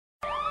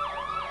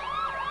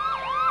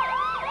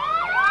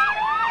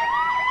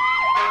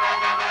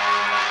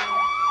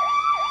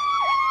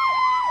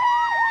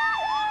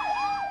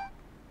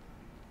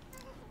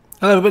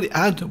Hello everybody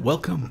and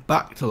welcome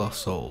back to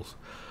Lost Souls.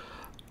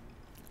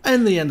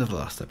 In the end of the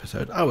last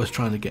episode I was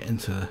trying to get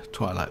into the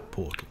Twilight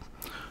portal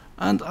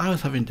and I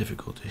was having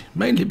difficulty,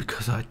 mainly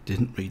because I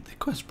didn't read the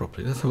quest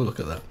properly. Let's have a look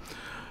at that.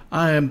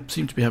 I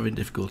seem to be having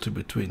difficulty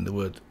between the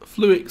word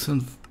fluix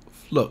and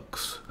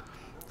flux.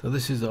 So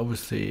this is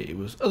obviously, it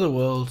was other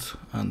worlds,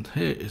 and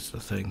here is the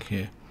thing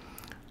here.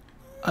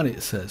 And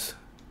it says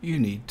you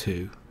need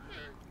to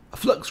a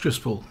flux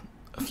crystal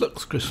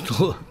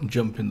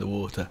jump in the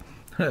water.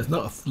 It's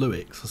not a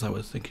fluix as I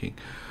was thinking,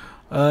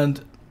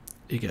 and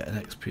you get an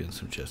XP and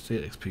some chests. The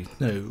XP,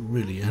 no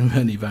really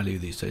any value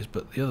these days,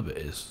 but the other bit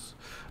is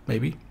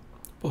maybe,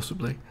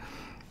 possibly.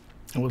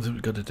 And what have we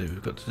got to do?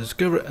 We've got to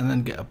discover it and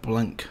then get a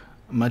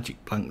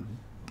magic blank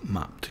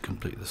map to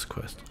complete this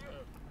quest.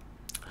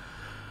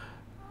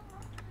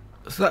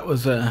 So that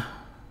was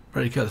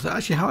very cool. So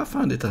actually how I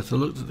found it, I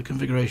looked at the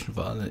configuration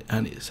file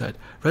and it said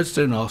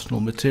Redstone Arsenal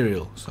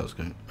material. So I was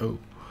going, oh,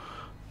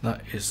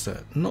 that is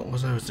not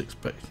what I was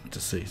expecting to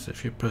see. So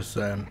if you press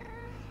have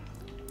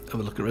a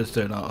look at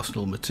Redstone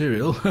Arsenal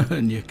material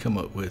and you come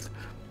up with,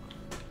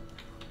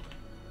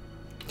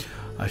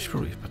 I should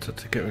probably better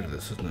to get rid of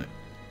this, isn't it?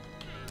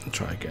 And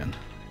try again.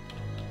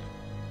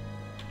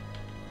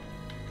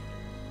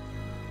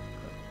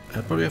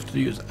 I probably have to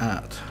use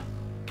at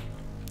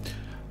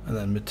and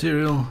then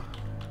material.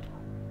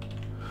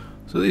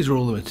 So these are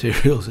all the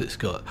materials it's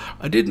got.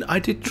 I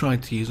did try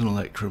to use an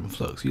electrum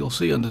flux. You'll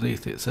see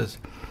underneath it says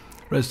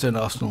Redstone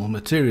Arsenal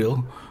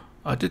material.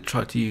 I did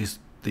try to use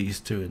these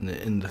two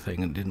in the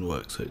thing and it didn't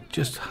work, so it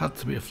just had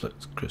to be a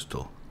flux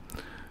crystal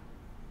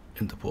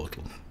in the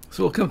portal.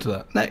 So we'll come to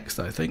that next,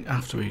 I think,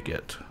 after we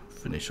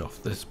finish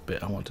off this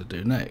bit I want to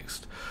do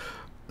next.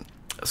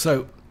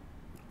 So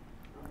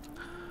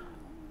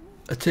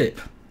a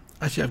tip.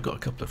 Actually I've got a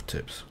couple of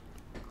tips.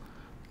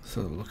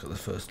 So let's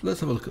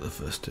have a look at the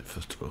first tip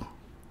first of all.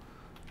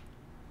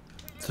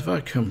 So if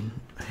I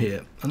come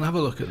here and have a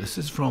look at this,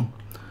 this is from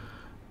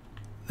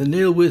the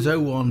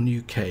NeilWiz01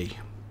 UK,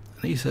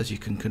 and he says you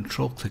can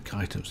control-click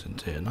items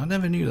into here, and I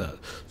never knew that.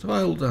 So if I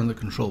hold down the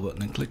control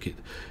button and click it,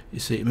 you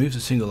see it moves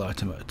a single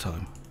item at a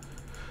time.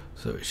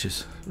 So it's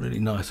just really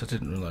nice. I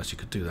didn't realise you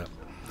could do that.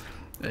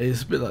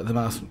 It's a bit like the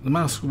mouse. The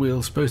mouse wheel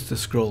is supposed to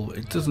scroll.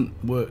 It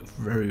doesn't work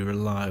very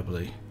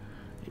reliably.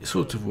 It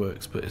sort of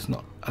works, but it's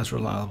not as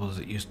reliable as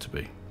it used to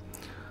be.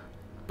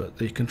 But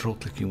the control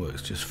clicking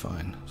works just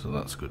fine, so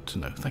that's good to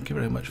know. Thank you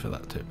very much for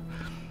that tip.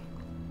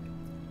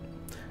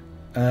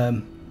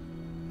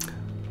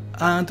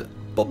 And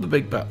Bob the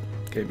Big Bat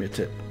gave me a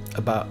tip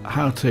about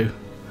how to.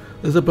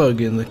 There's a bug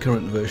in the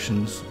current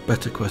version's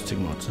better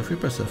questing mod. So if we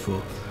press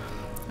F4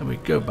 and we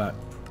go back,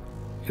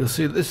 you'll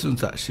see that this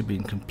one's actually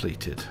been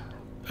completed,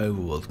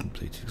 overworld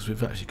completed, because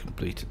we've actually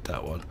completed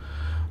that one.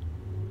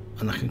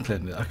 And I could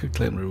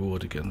claim the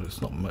reward again, but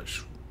it's not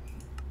much,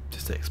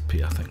 just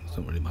XP I think. It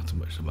doesn't really matter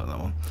much about that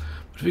one.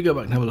 But if we go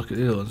back and have a look at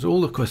the other ones,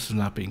 all the quests have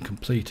now been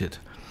completed.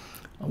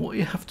 And what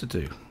you have to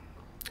do,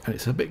 and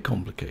it's a bit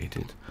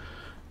complicated,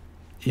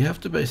 you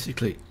have to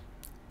basically,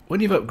 when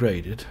you've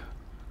upgraded,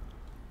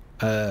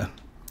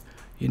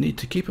 you need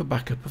to keep a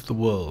backup of the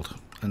world.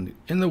 And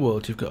in the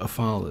world you've got a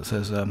file that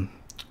says,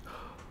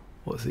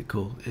 what's it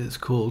called? It's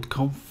called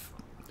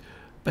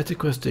Better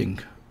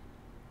Questing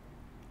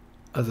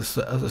as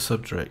a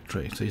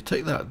subdirectory. So you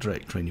take that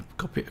directory and you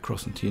copy it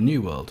across into your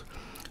new world,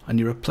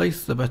 and you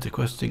replace the Better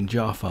Questing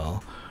jar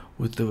file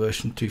with the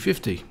version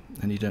 250,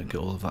 and you don't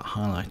get all of that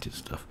highlighted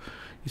stuff.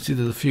 You see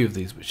there's a few of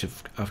these which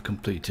I've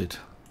completed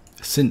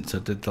since I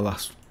did the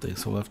last thing,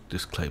 so I'll have to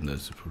just claim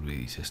those. Is probably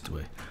the easiest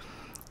way.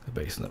 The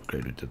base and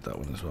upgrade, we did that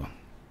one as well.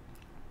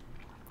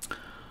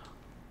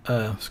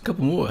 There's a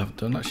couple more I haven't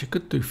done. Actually I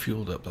could do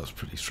fueled up, that's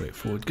pretty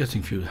straightforward.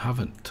 Getting fuel,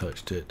 haven't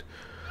touched it.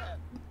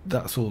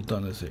 That's all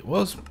done as it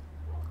was.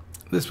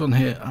 This one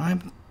here, I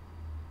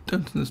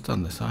don't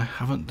understand this. I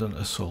haven't done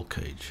a soul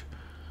cage.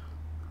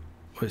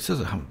 Well, it says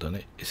I haven't done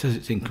it. It says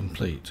it's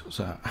incomplete.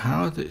 So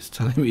how it's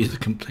telling me it's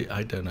complete,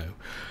 I don't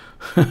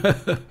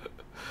know.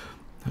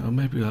 Well,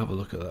 maybe we'll have a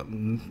look at that.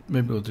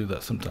 Maybe we'll do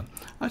that sometime.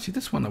 Actually,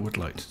 this one I would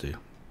like to do.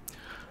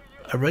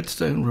 A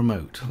redstone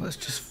remote. Let's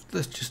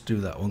just do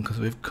that one because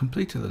we've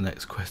completed the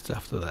next quest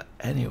after that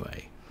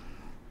anyway.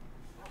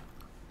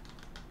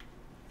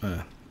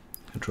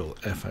 Control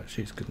F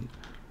actually is good.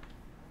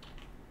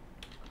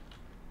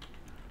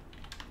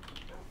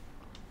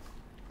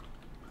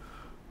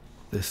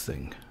 This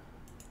thing.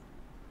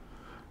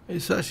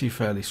 It's actually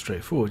fairly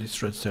straightforward.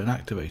 It's redstone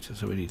activator,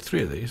 so we need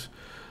 3 of these.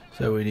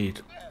 So we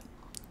need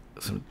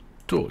some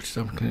torches.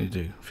 How can you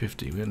do?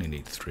 50. We only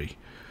need 3.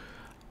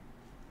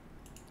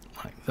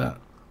 Like that.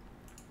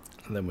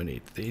 And then we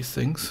need these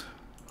things.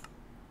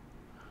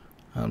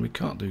 And we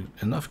can't do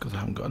enough because I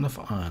haven't got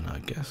enough iron, I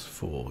guess.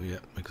 4.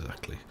 Yep,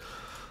 exactly.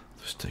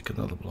 Just take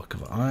another block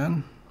of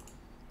iron.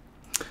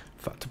 In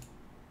fact,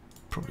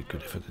 probably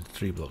good if I did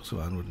 3 blocks of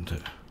iron, wouldn't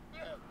it?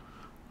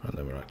 And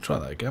then we're right. Try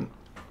that again.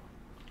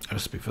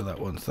 Recipe for that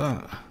one's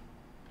that.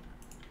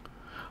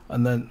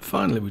 And then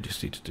finally we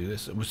just need to do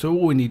this. So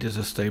all we need is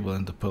a stable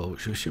ender pearl,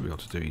 which we should be able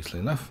to do easily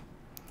enough.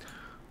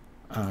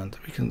 And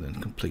we can then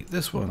complete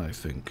this one, I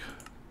think.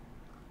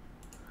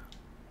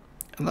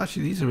 And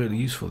actually these are really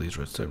useful, these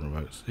redstone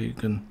remotes. So you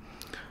can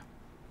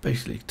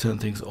basically turn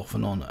things off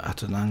and on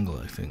at an angle,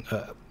 I think,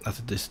 at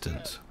a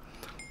distance,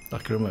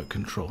 like a remote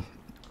control.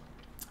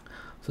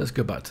 So let's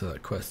go back to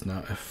that quest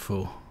now,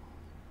 F4.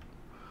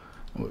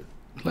 We'll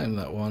claim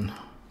that one.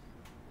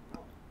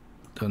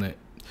 Done it.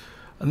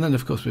 And then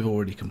of course we've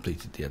already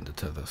completed the Ender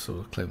Tether, so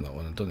we'll claim that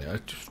one and done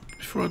it.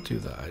 Before I do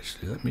that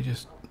actually, let me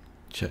just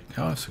check.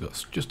 Oh, I've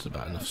got just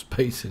about enough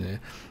space in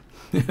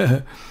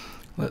here.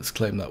 Let's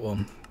claim that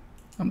one.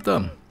 I'm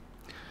done.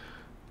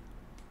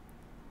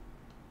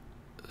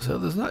 So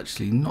there's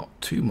actually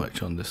not too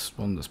much on this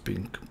one that's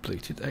been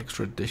completed.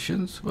 Extra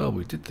additions. Well,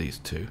 we did these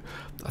two.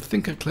 I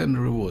think I claimed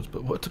the rewards,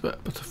 but what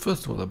about? But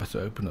first of all, I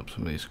better open up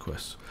some of these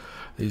quests,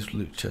 these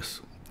loot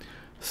chests.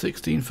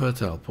 16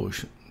 fertile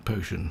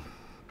potion.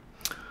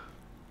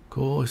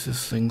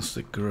 Causes things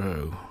to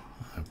grow.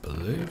 I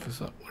believe, is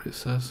that what it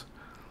says?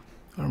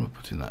 Or am I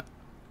putting that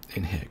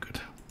in here?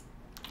 Good.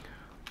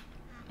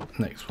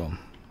 Next one.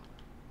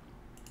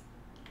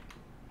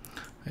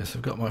 Yes,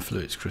 I've got my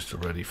fluids crystal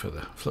ready for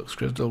the flux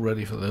crystal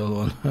ready for the other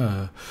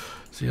one.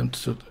 See, I'm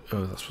just,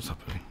 oh, that's what's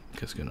happening.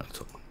 Okay, let's go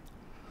nuts up.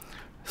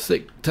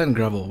 10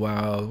 gravel.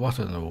 Wow, what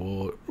an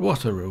award!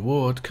 What a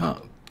reward!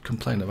 Can't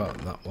complain about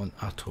that one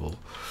at all.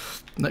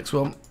 Next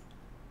one.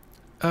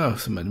 Oh,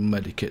 some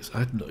medikits.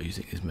 I'm not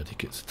using these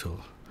medikits at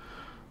all.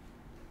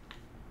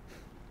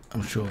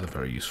 I'm sure they're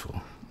very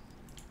useful.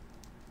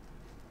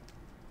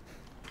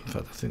 In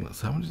fact, I think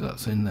that's how many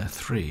that's in there.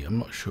 3. I'm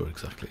not sure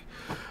exactly.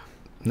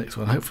 Next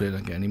one. Hopefully, I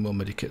don't get any more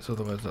medikits.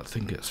 Otherwise, that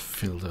thing gets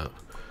filled up.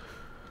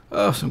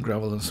 Oh, some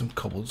gravel and some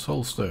cobbled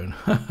soulstone.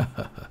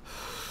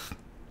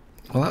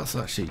 Well, that's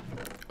actually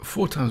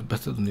 4 times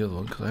better than the other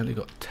one because I only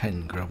got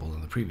 10 gravel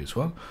in the previous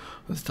one.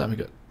 This time we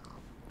got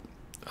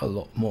a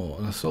lot more,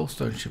 and the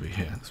soulstone should be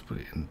here. Let's put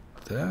it in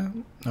there.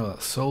 No,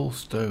 that's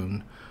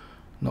soulstone,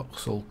 not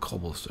soul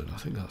cobblestone. I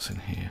think that's in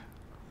here.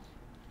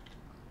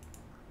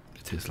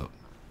 It is. Look.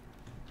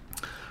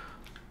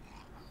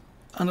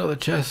 Another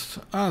chest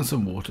and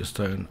some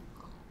waterstone.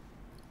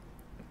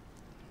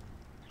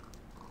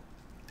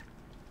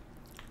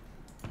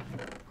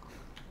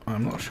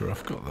 I'm not sure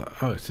I've got that.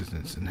 Oh, it isn't.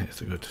 It's in here.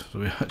 So good. So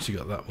we actually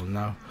got that one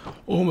now.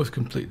 Almost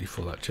completely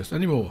full, that chest.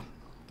 Any more?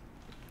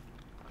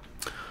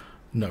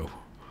 No.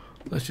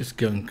 Let's just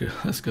go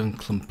and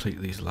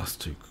complete these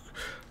last two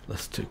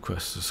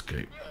quests.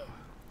 Escape.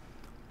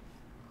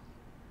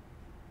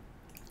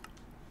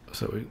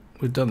 So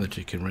we've done the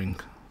chicken ring.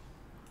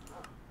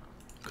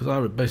 Because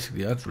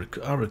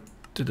I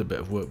did a bit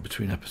of work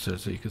between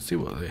episodes, so you can see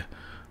what they're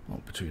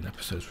not between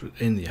episodes, but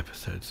in the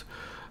episodes.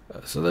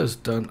 So those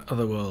done.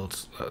 Other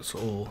worlds, that's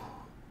all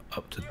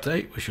up to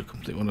date. We should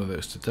complete one of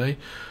those today.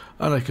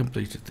 And I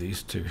completed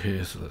these 2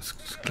 here, so let's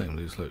claim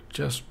these. Look,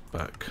 just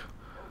back.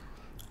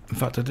 In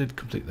fact, I did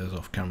complete those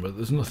off camera.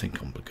 There's nothing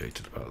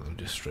complicated about them,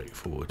 just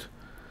straightforward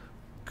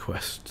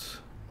quests.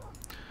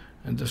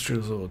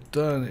 Industrial's all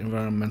done.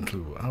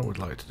 Environmental, I would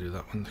like to do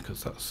that one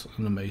because that's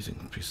an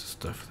amazing piece of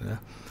stuff there.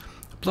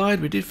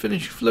 Applied, we did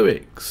finish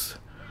fluids.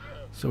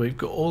 So we've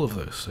got all of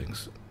those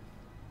things.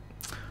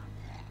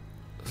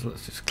 So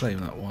let's just claim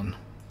that one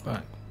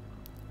back.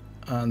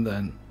 And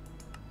then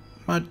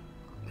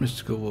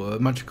magical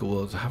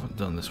worlds. I haven't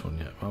done this one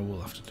yet. I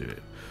will have to do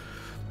it.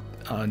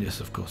 And yes,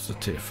 of course, the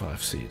tier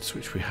 5 seeds,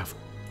 which we have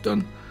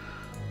done,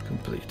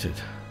 completed.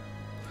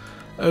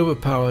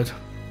 Overpowered.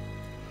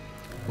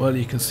 Well,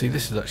 you can see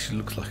this actually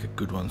looks like a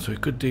good one. So we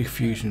could do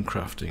fusion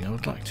crafting. I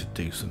would like to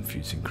do some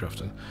fusion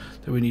crafting.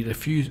 So we need a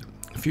fusion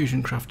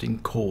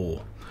crafting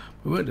core.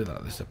 We won't do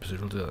that this episode.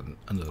 We'll do that in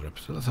another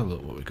episode. Let's have a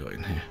look what we got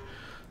in here.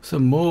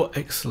 Some more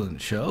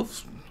excellent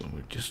shelves.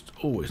 We just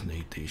always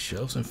need these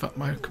shelves. In fact,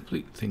 my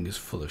complete thing is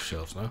full of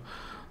shelves now.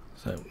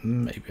 So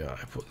maybe I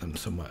put them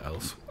somewhere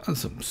else. And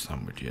some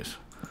sandwiches.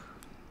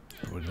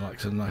 Everybody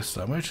likes a nice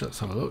sandwich. Let's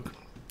have a look.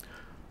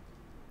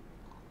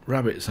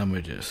 Rabbit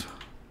sandwiches.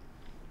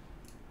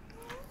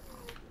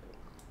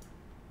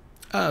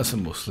 Ah,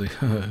 some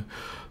muesli.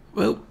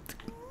 Well,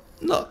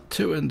 not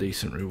too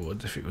indecent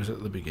rewards if it was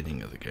at the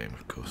beginning of the game,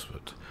 of course,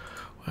 but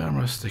where am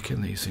I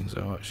sticking these things?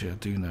 Oh, actually, I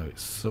do know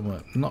it's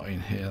somewhere not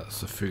in here. That's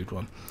the food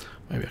one.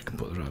 Maybe I can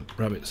put the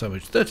rabbit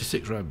sandwich.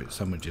 36 rabbit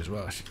sandwiches.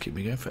 Well, I should keep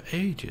me going for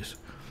ages.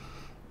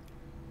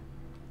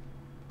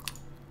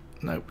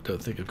 Nope,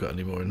 don't think I've got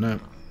any more in there.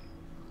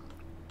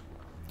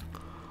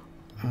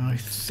 I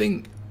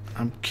think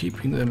I'm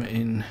keeping them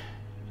in.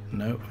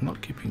 No, I'm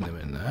not keeping them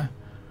in there.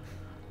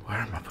 Where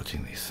am I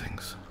putting these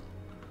things?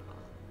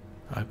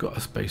 I've got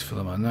a space for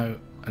them, I know,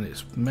 and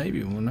it's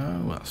maybe, well,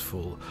 no, that's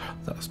full.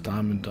 That's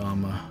diamond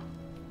armor.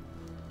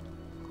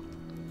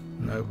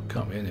 No,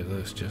 can't be any of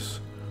those, just.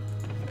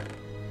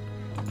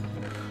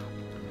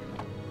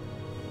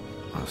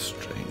 That's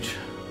strange.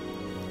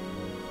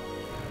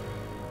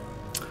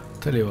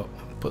 Tell you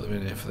what, put them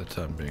in here for the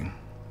time being.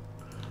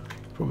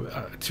 Probably,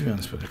 to be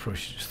honest, but I probably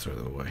should just throw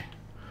them away.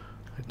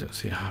 I don't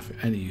see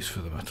any use for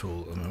them at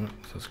all at the moment.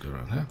 So let's go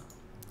around here.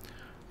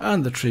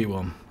 And the tree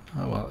one.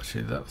 Oh well,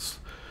 actually that's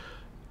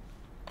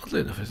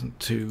oddly enough isn't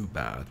too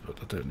bad, but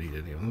I don't need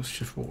any of them. Let's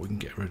just what we can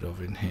get rid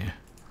of in here.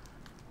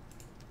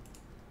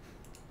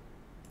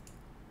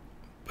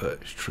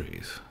 Birch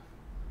trees.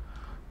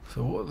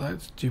 So what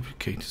that's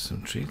duplicated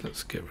some trees.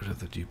 Let's get rid of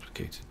the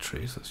duplicated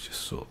trees. Let's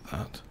just sort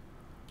that.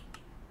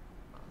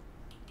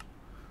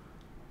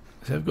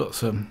 So I've got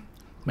some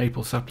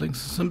maple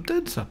saplings and some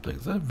dead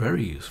saplings. They're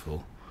very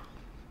useful.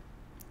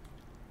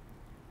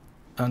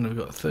 And we've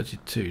got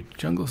 32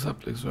 jungle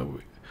saplings. Well,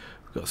 we've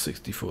got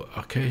 64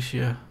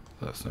 acacia.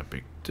 That's no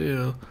big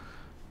deal.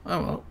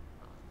 Oh well.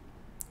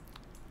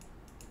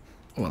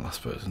 Well, I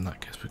suppose in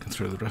that case we can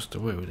throw the rest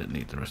away. We don't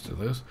need the rest of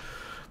those.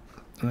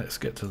 Let's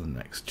get to the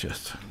next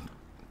chest.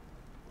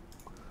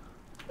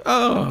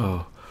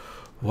 Oh,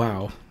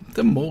 wow.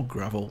 The more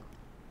gravel.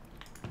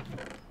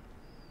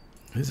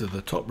 These are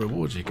the top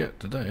rewards you get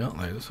today, aren't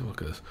they? Let's have a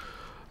look at this.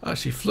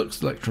 Actually,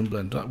 Flux Electron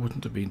Blend, that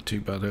wouldn't have been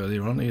too bad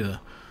earlier on either.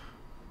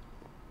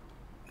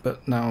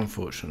 But now,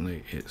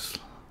 unfortunately, it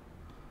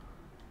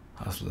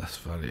has less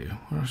value.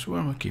 Where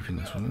am I keeping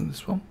this one? In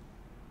this one?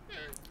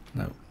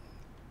 No.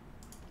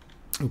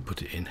 We'll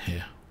put it in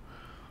here.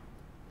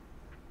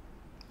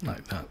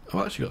 Like that.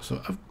 I've actually got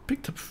some. I've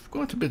picked up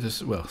quite a bit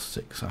of, well,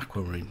 6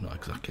 aquamarine, not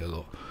exactly a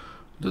lot.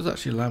 It does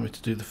actually allow me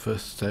to do the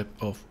first step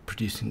of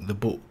producing the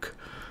book.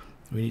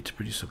 We need to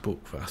produce a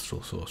book for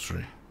Astral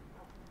Sorcery.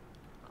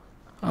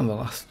 And the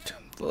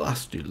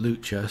last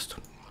loot chest.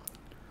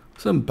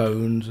 Some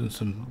bones and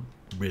some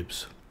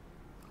ribs.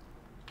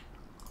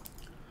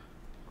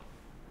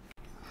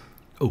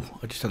 Oh,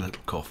 I just had a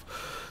little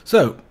cough.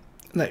 So,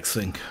 next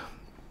thing.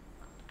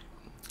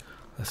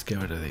 Let's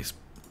get rid of these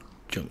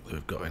junk that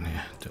we've got in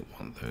here. Don't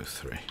want those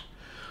 3.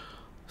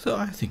 So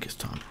I think it's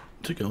time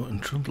to go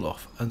and trundle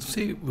off and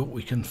see what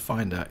we can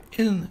find out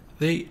in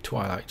the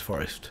Twilight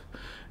Forest.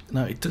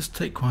 Now it does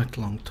take quite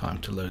a long time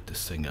to load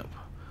this thing up.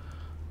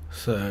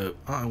 So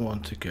I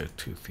want to go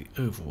to the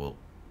overworld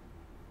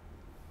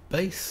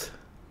base.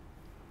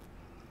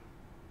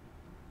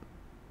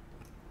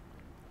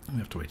 We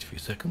have to wait a few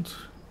seconds.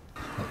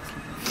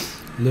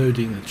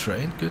 Loading the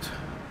train, good.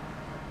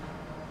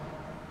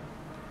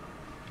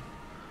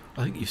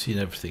 I think you've seen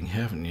everything,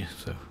 haven't you?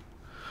 So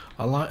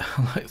I like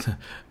the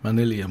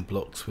manilium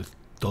blocks with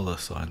 $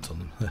 signs on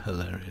them. They're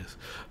hilarious.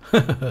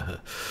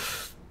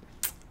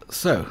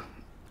 So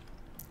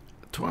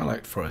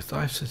Twilight Forest,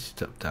 I've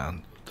set it up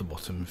down at the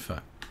bottom, in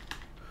fact.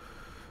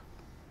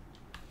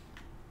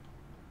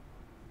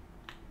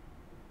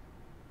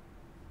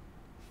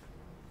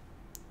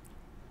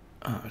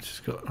 I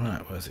just got,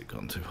 right, where's it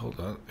gone to? Hold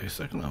on a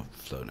second, I've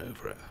flown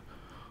over it.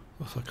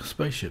 Looks like a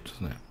spaceship,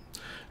 doesn't it?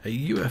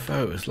 A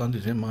UFO has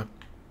landed in my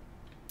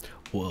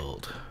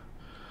world.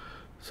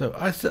 So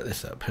I set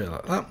this up here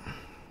like that.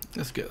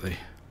 Let's get the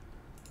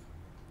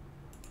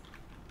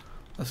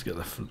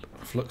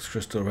flux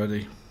crystal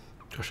ready.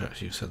 Gosh,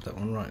 actually you said that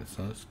one right.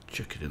 So let's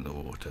chuck it in the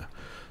water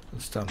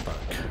and stand back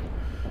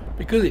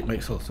because it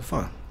makes lots of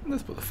fire.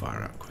 Let's put the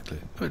fire out quickly.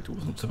 Oh, it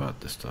wasn't so bad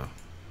this time.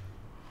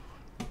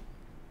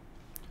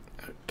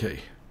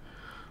 Okay,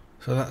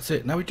 so that's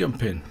it. Now we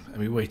jump in and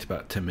we wait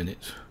about 10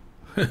 minutes.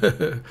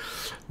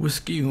 We're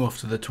skiing off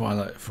to the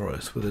Twilight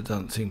Forest with a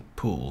dancing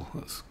pool.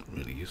 That's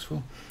really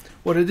useful.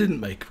 What I didn't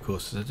make, of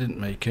course, is I didn't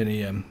make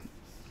any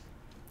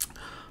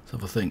let's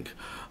have a think.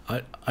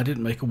 I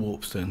didn't make a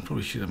warp stone.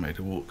 Probably should have made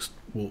a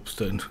warp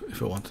stone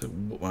if I wanted to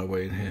warp my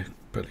way in here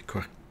pretty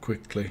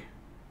quickly.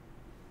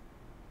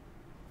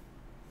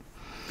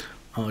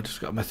 Oh, I just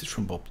got a message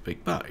from Bob the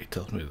Big Bat. He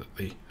tells me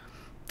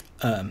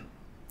that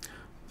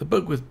the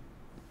bug with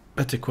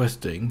better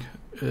questing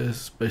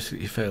is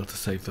basically failed to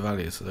save the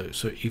values.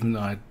 So even though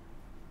I'd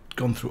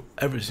gone through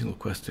every single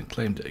quest and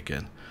claimed it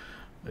again,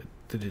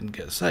 they didn't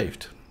get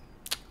saved.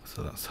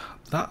 So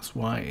that's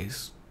why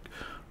it's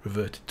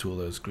reverted to all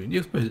those green.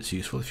 I suppose it's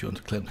useful if you want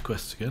to claim the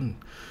quests again,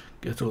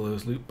 get all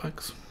those loot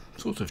bags.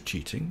 Sort of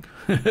cheating,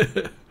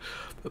 but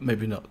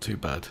maybe not too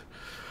bad.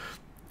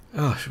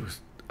 Gosh,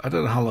 I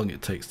don't know how long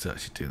it takes to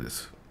actually do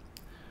this,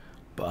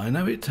 but I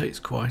know it takes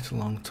quite a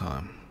long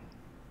time.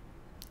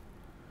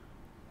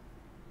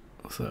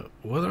 So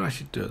whether I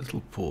should do a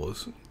little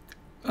pause.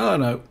 Oh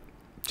no,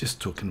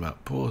 just talking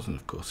about pause, and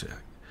of course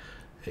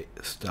it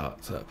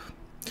starts up.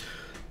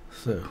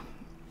 So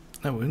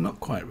no, we're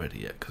not quite ready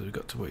yet because we've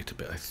got to wait a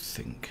bit, I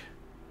think.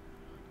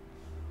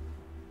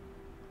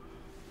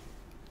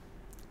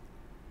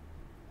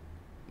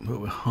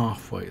 But we're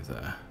halfway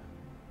there.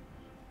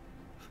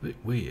 It's a bit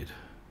weird.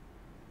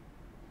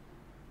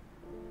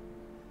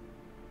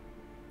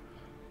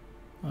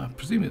 I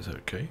presume it's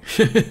okay.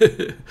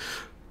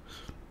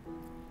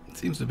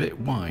 Seems a bit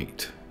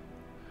white.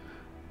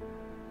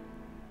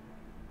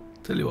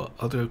 Tell you what,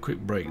 I'll do a quick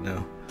break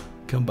now.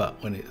 Come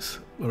back when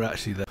we're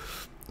actually there.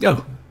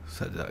 Oh,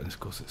 said that, and of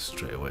course it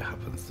straight away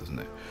happens, doesn't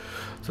it?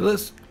 So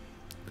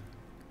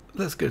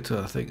let's go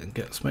to our thing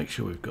and make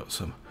sure we've got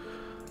some.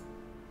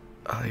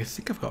 I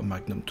think I've got a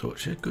magnum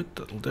torch here. Good,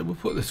 that'll do. We'll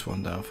put this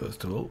one down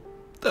first of all.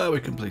 There,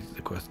 we completed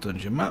the quest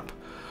dungeon map,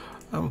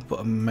 and we'll put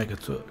a mega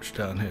torch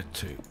down here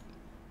too.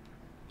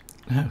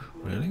 Oh,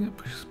 really? It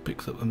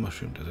picks up the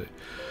mushroom, does it?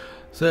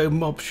 So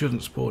mobs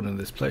shouldn't spawn in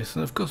this place,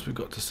 and of course we've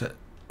got to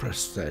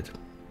press Z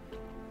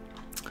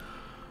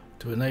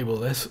to enable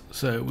this,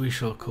 so we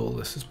shall call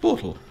this as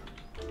Portal.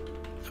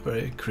 A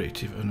very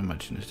creative and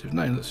imaginative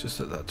name. Let's just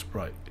set that to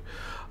bright.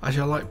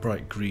 Actually, I like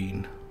bright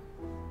green.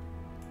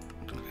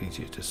 It's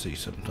easier to see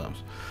sometimes.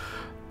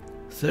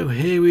 So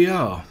here we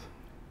are.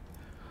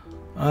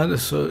 And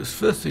so the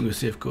first thing we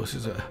see, of course,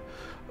 is a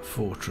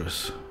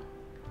fortress.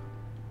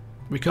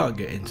 We can't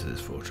get into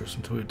this fortress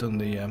until we've done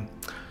the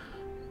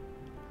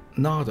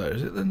Nardo.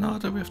 Is it the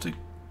Nardo we have to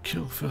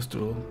kill first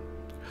of all?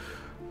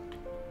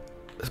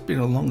 It's been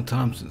a long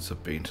time since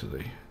I've been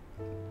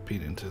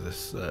into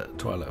this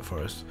Twilight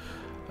Forest,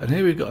 and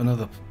here we've got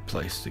another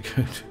place to go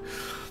to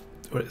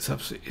where it's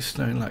absolutely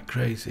snowing like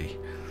crazy.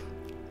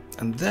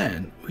 And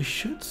then we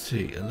should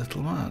see a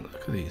little man.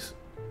 Look at these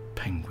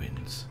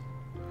penguins.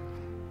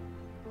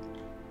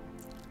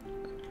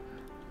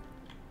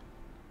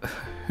 I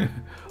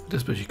don't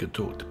suppose you could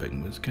talk to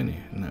penguins, can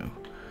you? No.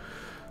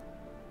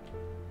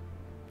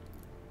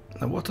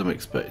 Now what I'm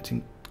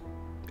expecting,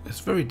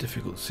 it's very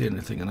difficult to see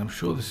anything, and I'm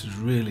sure this is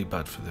really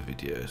bad for the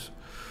videos.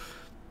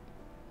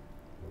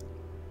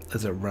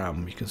 There's a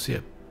ram, you can see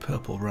a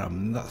purple ram,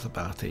 and that's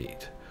about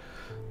it.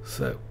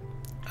 So,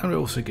 and we're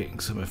also getting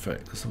some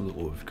effect. Let's have a look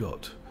what we've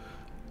got.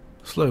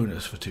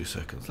 Slowness for 2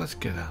 seconds. Let's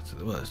get out of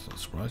the, well, it's not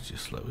surprisingly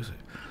slow, is it?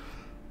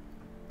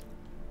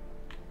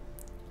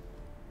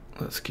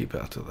 Let's keep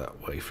out of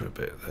that way for a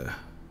bit there.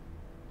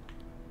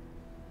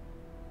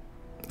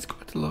 It's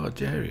quite a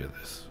large area,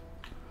 this.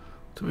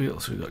 So we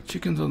also got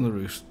chickens on the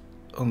roofs,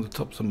 on the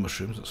tops of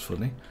mushrooms. That's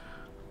funny.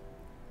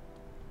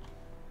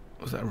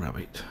 Was that a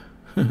rabbit?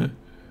 So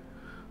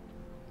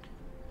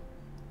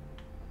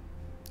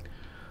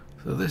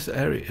this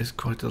area is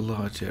quite a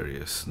large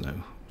area of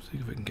snow. See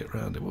if we can get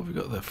around it. What have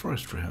we got there?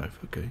 Forestry hive.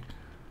 Okay.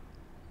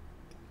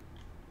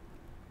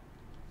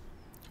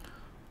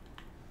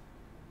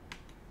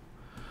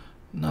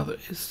 Now there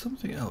is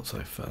something else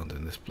I found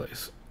in this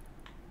place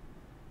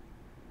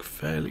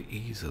fairly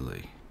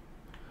easily.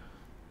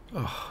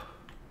 Oh,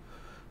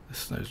 this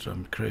snow's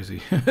driving me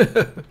crazy.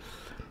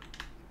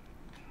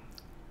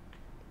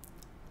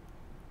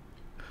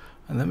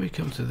 And then we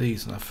come to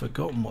these, and I've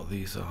forgotten what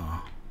these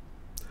are.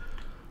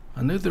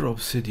 I know they're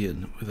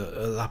obsidian with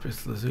a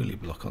lapis lazuli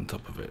block on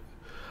top of it,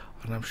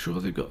 and I'm sure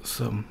they've got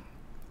some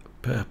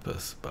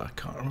purpose, but I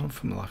can't remember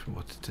from the life of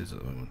what it is at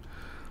the moment.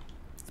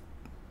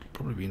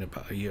 Probably been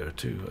about a year or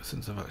two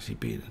since I've actually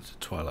been into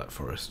Twilight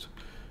Forest,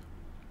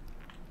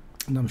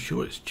 and I'm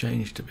sure it's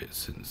changed a bit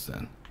since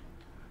then.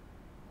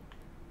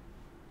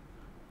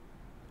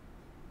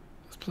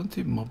 There's plenty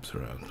of mobs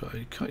around, but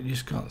you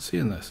just can't see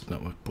unless there's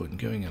not much point in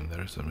going in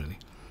there, is there really?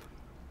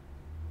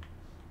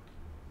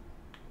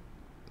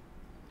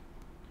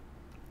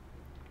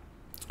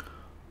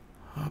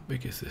 How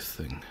big is this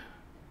thing?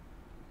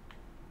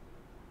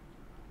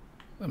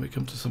 Then we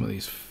come to some of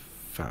these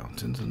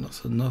fountains, and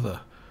that's another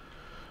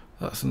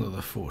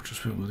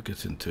fortress. We will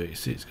get into it. You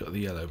see, it's got the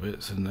yellow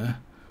bits in there.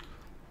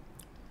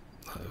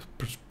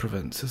 That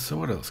prevents us. So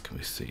what else can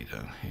we see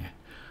down here?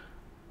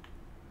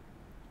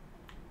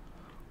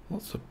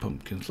 Lots of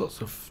pumpkins,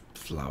 lots of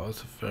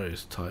flowers of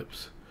various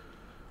types.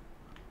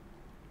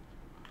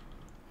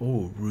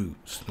 Oh,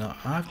 roots. Now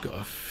I've got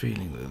a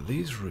feeling that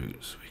these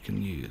roots we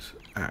can use.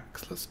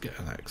 Axe. Let's get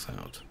an axe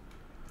out.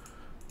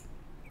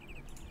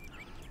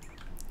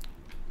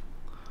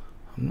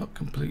 I'm not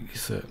completely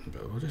certain,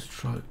 but we'll just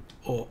try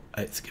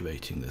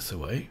excavating this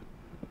away.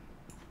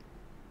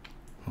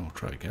 I'll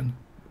try again.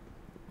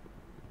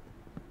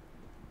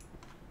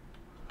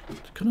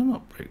 Can I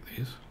not break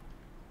these?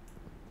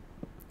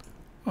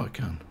 Oh, I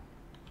can.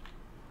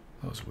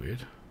 That was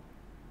weird.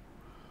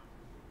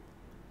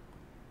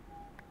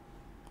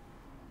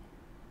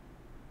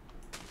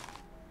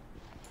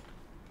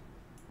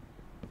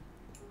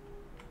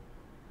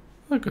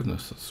 Oh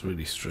goodness, that's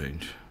really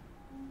strange.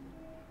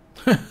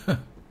 Is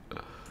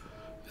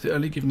it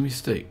only giving me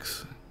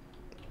sticks?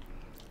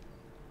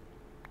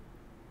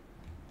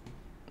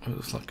 It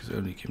looks like it's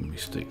only giving me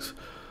sticks.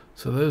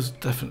 So those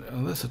definitely,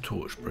 oh, that's a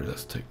torchberry.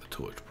 Let's take the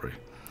torchberry.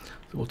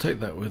 So we'll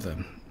take that with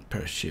a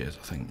pair of shears,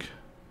 I think.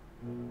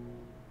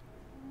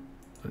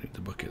 Don't need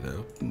the bucket there.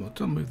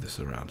 I'll move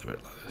this around a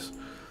bit like this.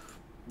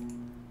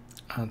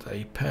 And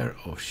a pair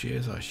of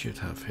shears I should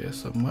have here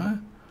somewhere.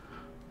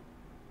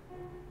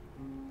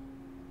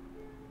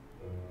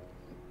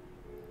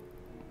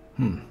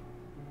 Of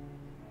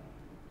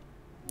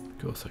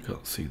course I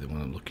can't see them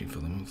when I'm looking for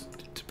them. It's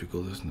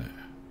typical, isn't it?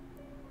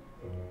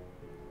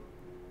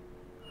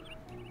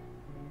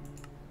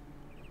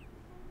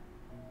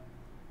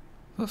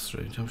 That's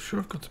strange. I'm sure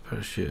I've got a pair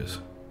of shears.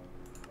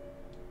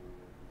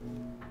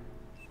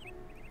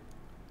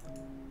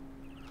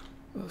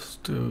 Let's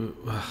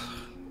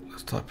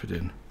type it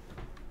in.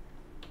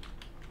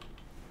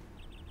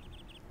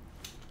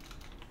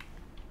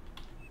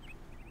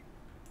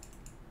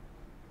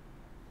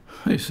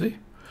 You see?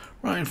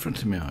 Right in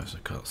front of my eyes, I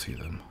can't see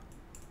them.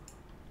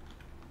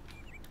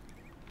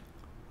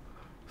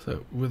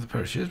 So with a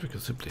pair of shears we can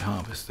simply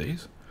harvest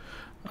these.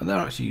 And they're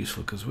actually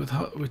useful because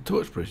with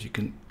torchbearers you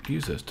can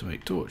use those to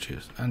make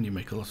torches, and you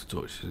make a lot of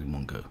torches in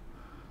one go.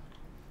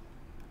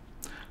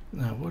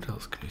 Now what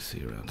else can we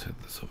see around here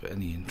that's of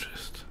any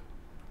interest?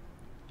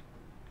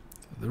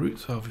 The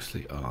roots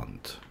obviously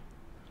aren't.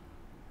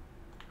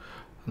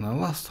 Now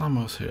last time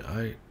I was here,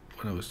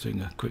 when I was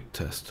doing a quick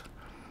test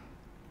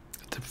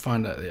to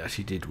find out it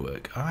actually did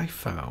work, I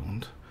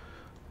found,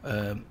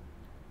 and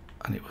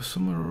it was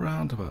somewhere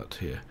around about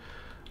here,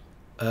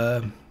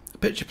 a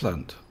pitcher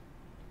plant.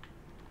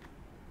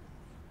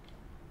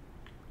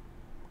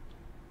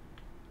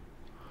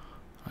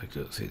 I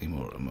don't see any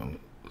more at the moment.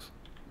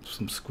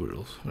 Some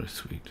squirrels, very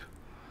sweet.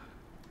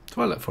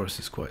 Twilight Forest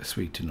is quite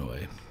sweet in a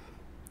way,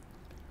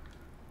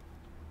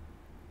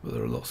 but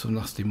there are lots of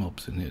nasty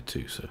mobs in here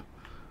too, so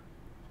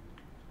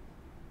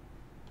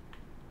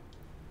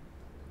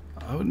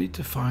I would need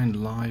to find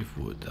live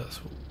wood.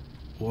 That's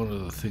one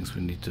of the things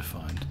we need to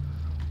find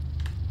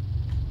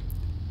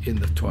in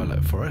the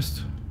Twilight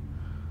Forest.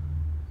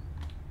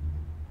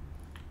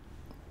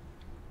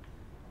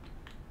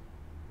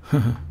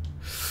 I'm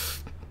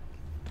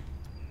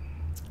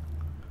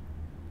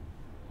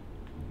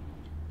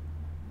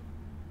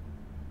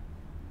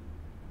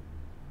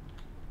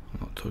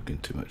not talking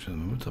too much at the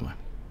moment, am I?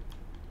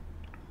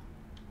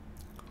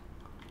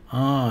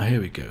 Ah, here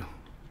we go.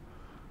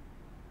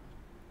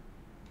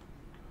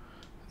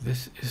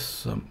 This is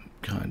some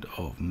kind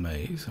of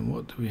maze, and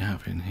what do we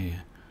have in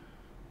here?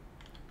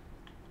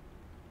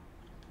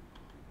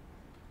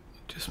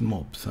 Just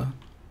mobs, huh?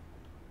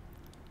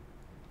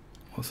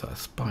 What's that, a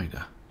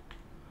spider?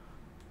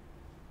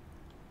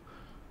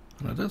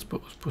 And I don't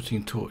suppose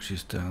putting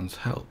torches down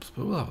helps,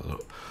 but we'll have a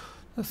look.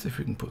 Let's see if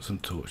we can put some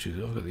torches.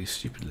 I've got these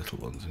stupid little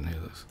ones in here.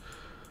 Let's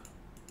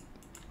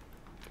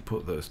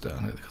put those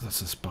down here, because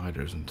that's a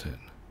spider, isn't it?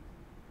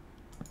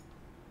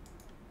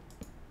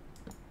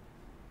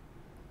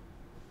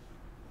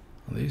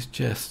 And these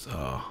chests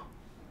are...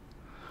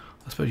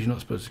 I suppose you're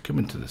not supposed to come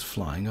into this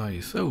flying, are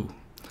you? So,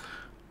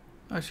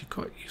 actually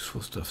quite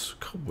useful stuff.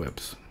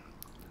 Cobwebs.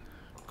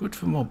 Good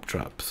for mob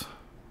traps.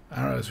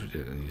 Arrows we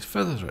didn't use.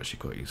 Feathers are actually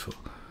quite useful.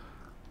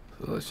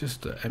 So let's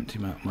just empty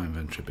out my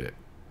inventory a bit.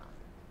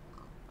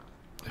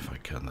 If I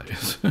can, that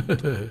is.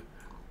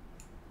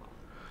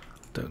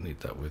 Don't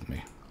need that with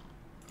me.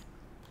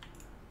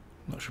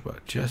 Not sure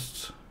about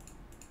chests.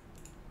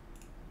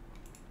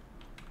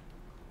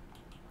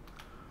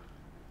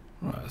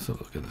 Right, let's have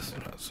a look at this.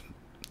 Right, some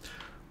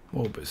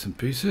more bits and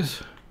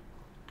pieces.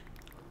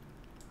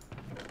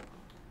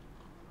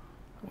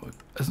 Well,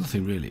 there's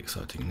nothing really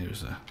exciting in here,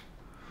 is there?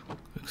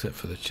 Except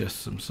for the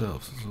chests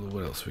themselves.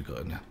 What else have we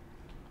got in there?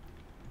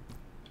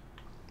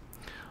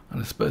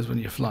 And I suppose when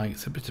you're flying,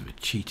 it's a bit of a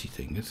cheaty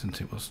thing, isn't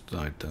it? What's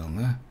died down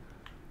there?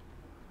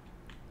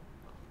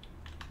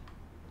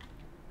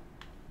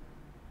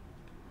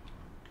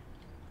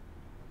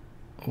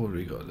 What have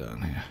we got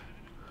down here?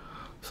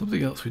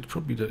 Something else we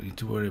probably don't need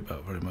to worry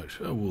about very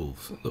much. Oh,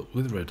 wolves. Look,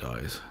 with red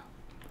eyes.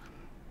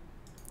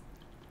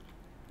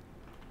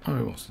 Oh,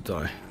 he wants to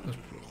die.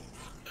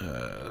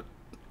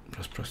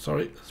 Let's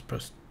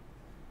press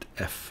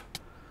F.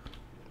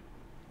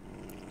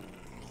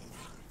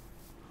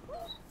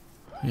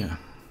 Yeah.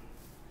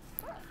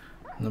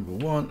 Number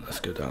one, let's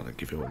go down and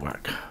give him a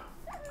whack.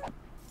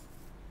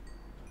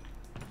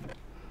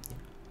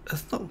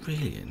 There's not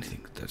really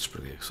anything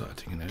desperately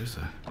exciting in there, is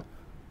there?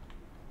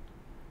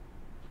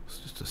 It's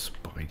just a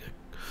spider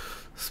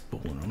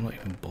spawn. I'm not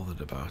even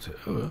bothered about it.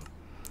 Oh well.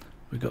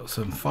 We got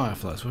some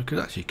fireflies. We could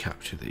actually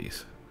capture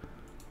these.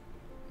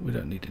 We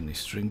don't need any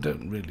string.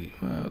 Don't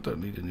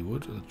need any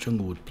wood.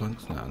 Jungle wood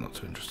planks. No, not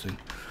too interesting.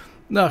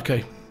 No,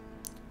 okay.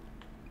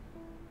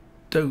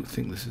 Don't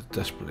think this is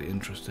desperately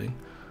interesting.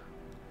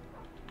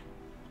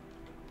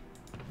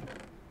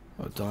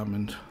 Oh,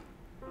 diamond.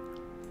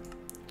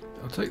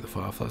 I'll take the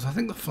fireflies. I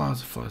think the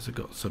fireflies have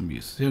got some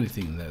use. It's the only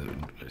thing in there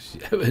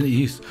that have any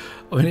use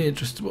or any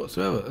interest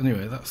whatsoever.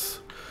 Anyway, that's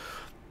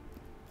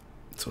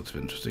sort of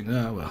interesting.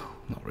 Ah, well,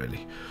 not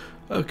really.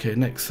 Okay,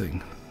 next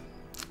thing.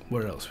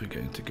 Where else are we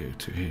going to go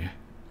to here?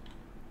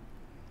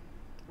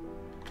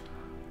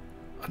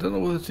 I don't know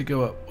whether to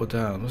go up or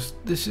down.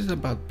 This is a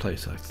bad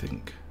place, I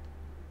think.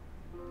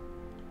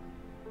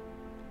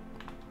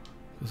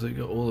 Because they've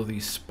got all of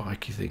these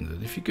spiky things,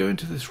 and if you go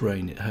into this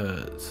rain, it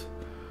hurts.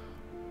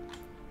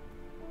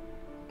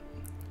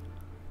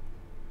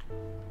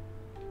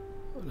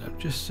 And I'm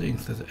just seeing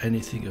if there's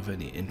anything of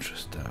any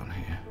interest down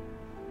here.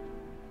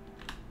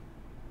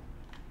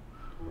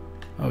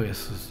 Oh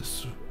yes, there's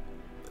this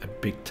a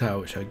big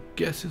tower, which I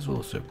guess is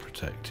also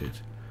protected.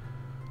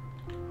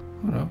 Oh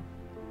no.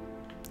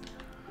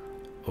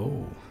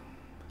 Oh.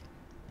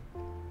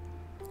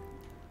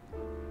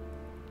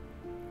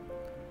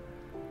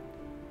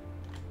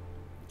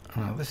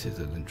 Now this is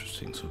an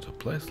interesting sort of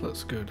place.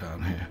 Let's go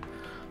down here.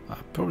 I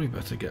probably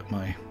better get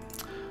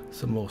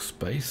some more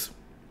space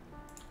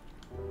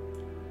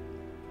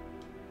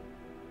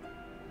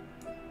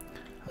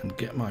and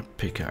get my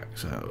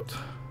pickaxe out.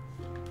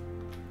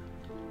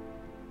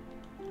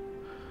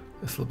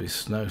 This will be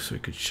snow, so we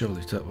could shovel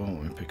it up,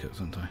 won't we? Pickaxe,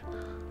 won't I?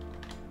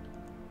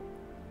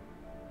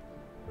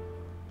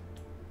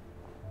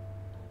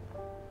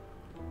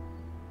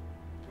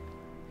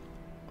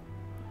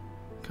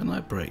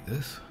 break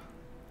this.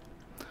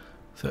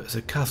 So it's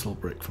a castle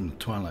brick from the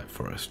Twilight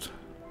Forest.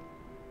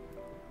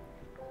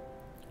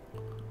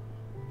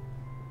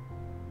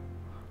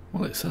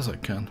 Well, it says I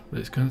can, but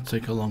it's going to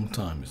take a long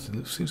time.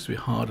 It seems to be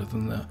harder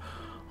than the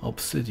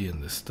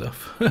obsidian, this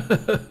stuff.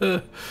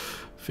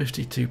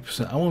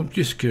 52%. I'm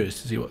just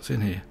curious to see what's in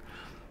here.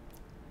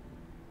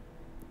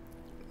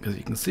 Because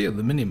you can see on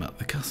the minimap,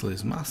 the castle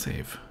is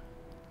massive.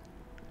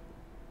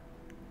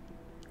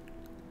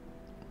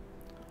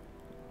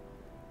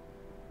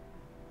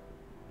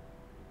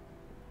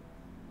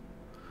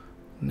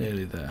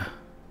 Nearly there.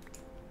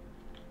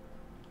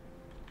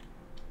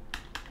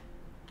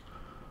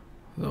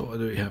 So what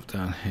do we have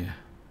down here?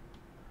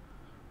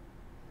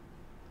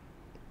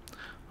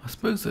 I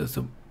suppose there's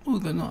a... Oh,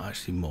 they're not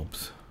actually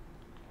mobs.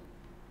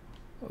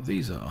 What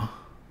these are...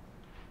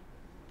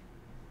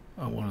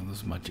 Oh, one of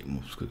those magic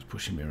mobs because it's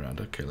pushing me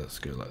around. Okay, let's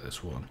go like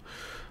this one.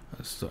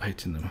 Let's start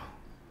hitting them.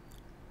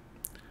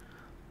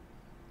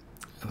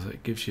 So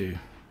it gives you...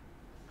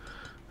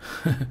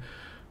 a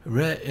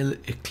rare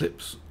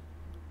eclipse.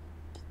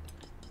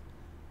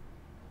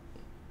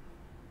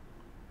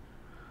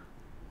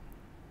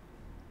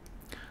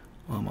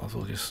 Well, I might as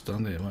well just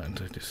stand here,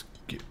 mightn't I? Just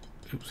get...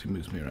 Oops, he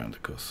moves me around,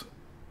 of course.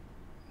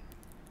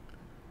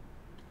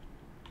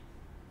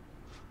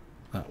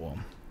 That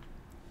one.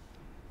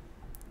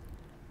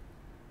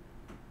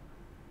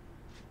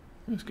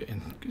 He's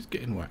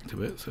getting whacked a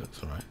bit, so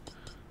it's alright.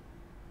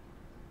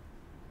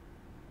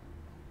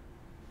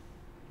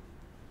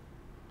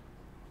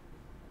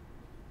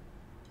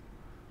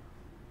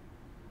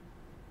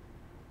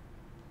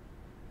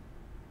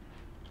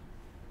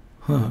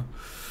 Huh.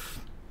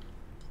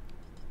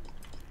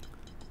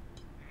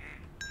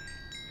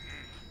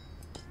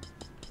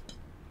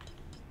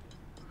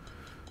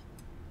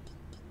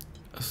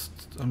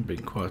 I'm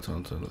being quiet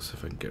on it. Let's see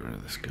if I can get rid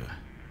of this guy.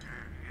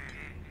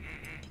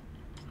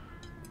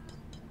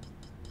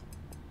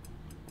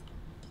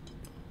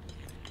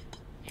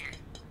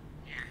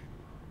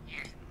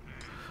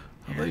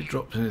 Have they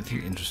dropped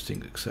anything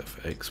interesting except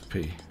for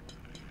XP?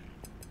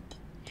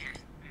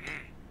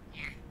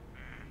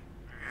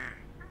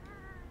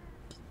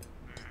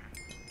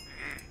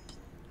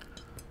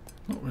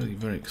 Not really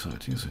very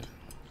exciting, is it?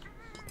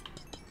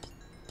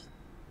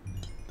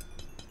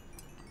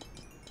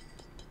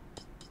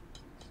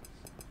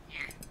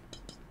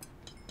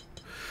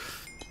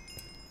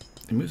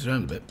 He moves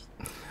around a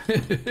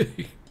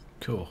bit.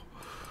 Cool.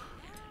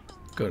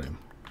 Got him.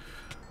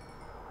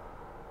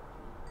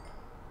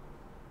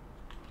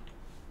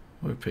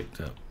 What we picked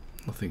up?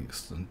 Nothing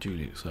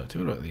unduly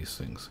exciting. What about these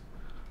things?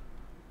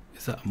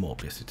 Is that a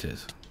mob? Yes, it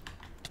is.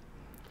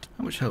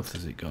 How much health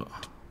has it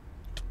got?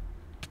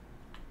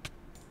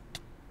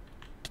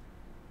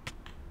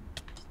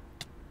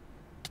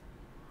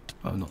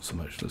 Oh, not so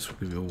much. Let's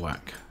give you a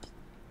whack.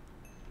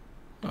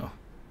 Oh.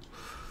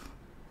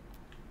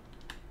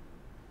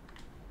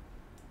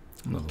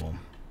 Another one.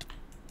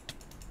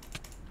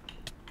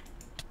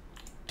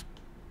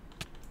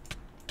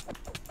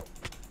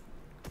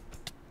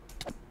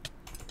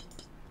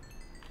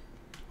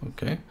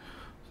 Okay,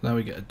 so now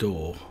we get a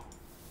door.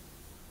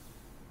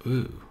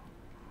 Ooh,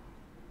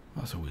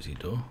 that's a whizzy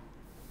door.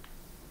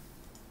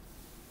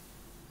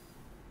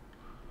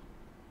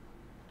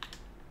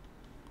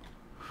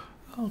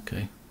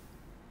 Okay.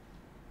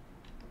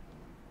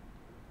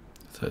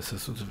 So it's a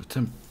sort of a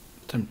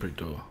temporary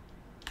door.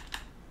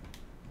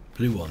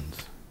 Blue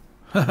ones.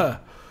 Haha.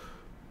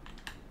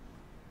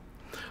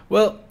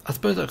 Well, I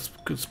suppose I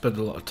could spend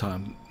a lot of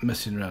time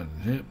messing around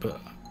in here,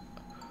 but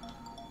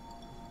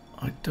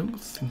I don't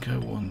think I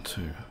want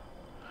to.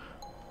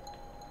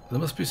 There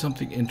must be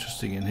something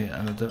interesting in here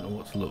and I don't know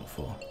what to look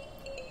for.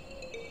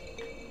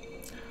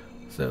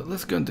 So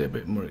let's go and do a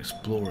bit more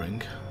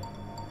exploring.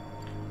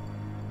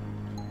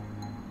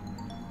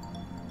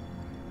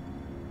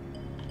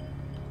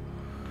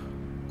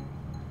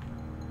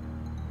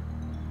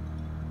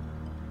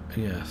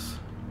 Yes.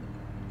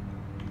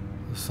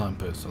 The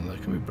signpost on there.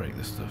 Can we break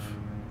this stuff?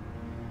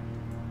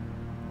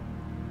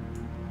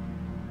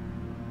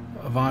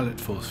 A violet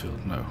force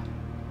field? No.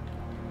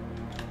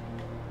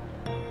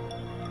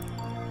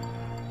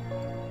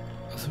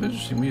 That's some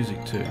interesting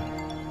music too.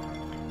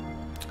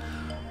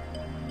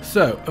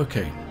 So,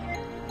 okay.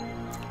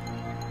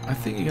 I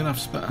think you're gonna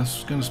have I'm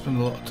going to spend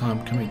a lot of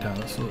time coming down.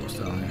 Let's look what's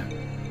down here.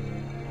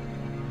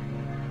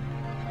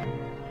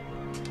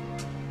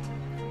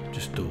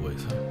 Just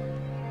doorways, huh?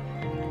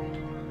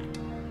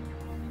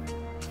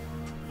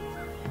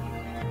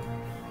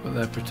 But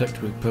they're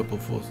protected with purple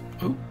force.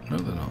 Oh, no,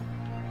 they're not.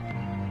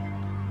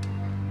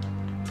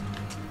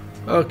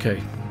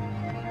 Okay.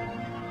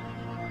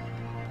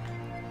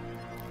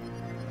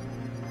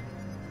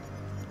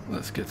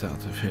 Let's get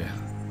out of here.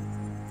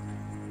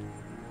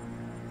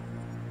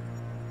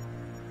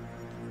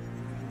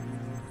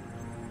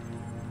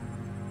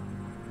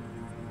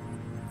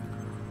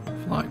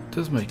 Flight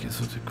does make it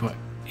sort of quite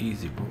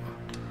easy, but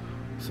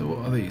so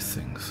what are these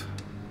things?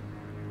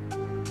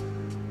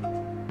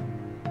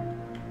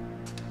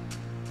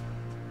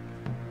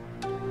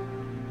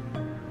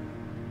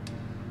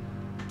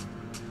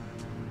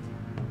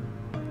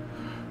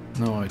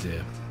 No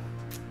idea.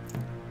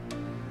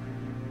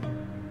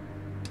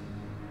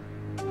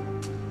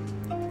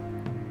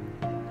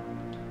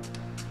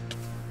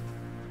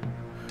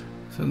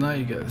 So now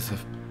you get this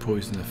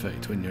poison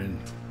effect when you're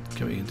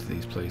coming into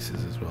these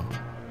places as well.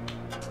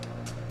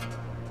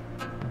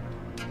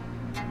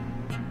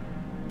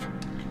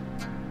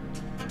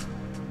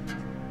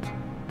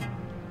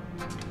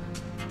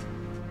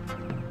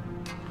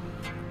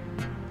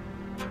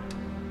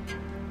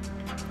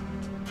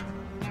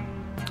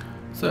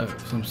 So,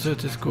 some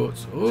Certis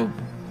quartz. Oh!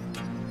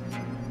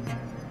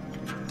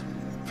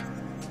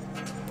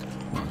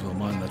 Might as well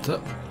mine that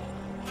up.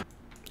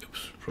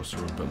 Oops, pressed the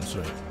wrong button,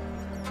 sorry.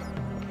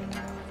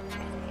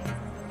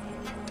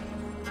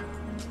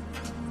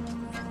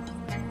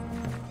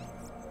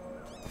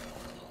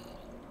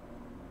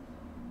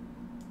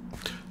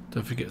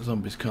 Don't forget,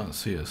 zombies can't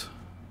see us.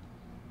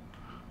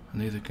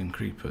 And neither can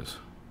creepers.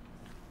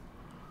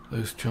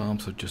 Those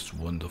charms are just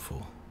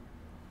wonderful.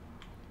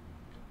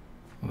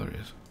 Oh, there he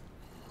is.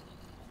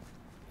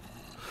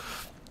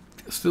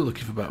 Still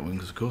looking for bat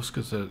wings, of course,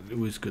 because they're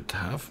always good to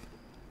have.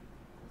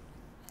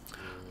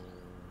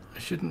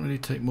 It shouldn't really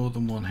take more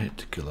than one hit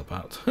to kill a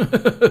bat.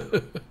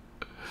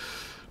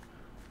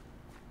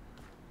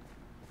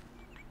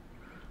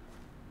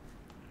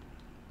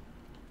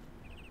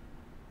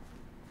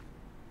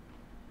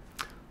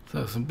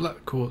 So some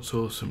black quartz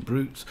or some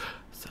roots.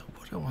 So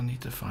what do I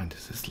need to find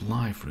is this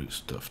live root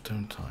stuff,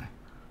 don't I?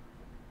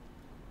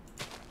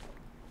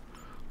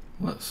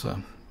 Let's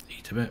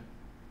eat a bit.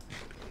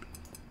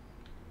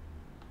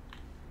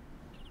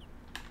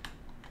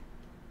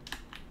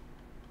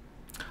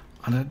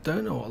 And I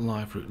don't know what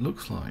live root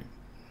looks like.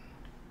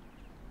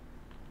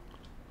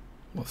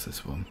 What's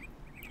this one?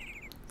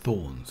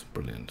 Thorns,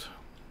 brilliant.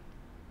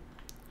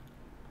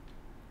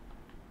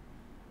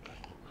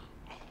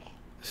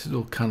 This is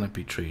all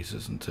canopy trees,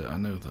 isn't it? I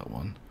know that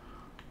one.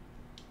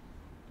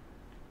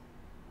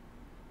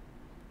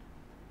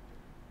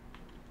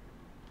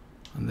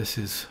 And this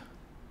is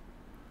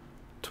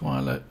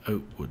Twilight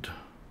Oakwood.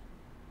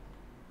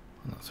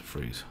 And that's a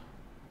freeze.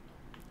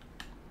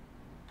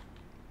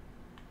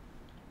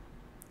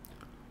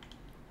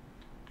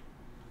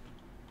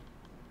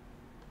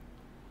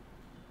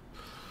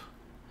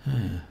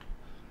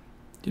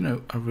 You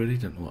know, I really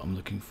don't know what I'm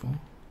looking for.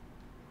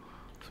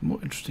 Some more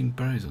interesting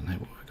berries on here.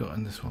 What have we got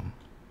in this one?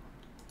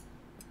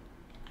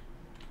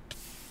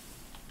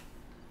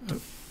 Oh.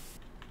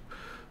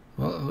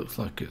 Well, it looks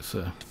like it's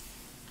a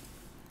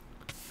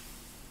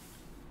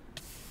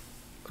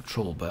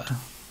troll bear.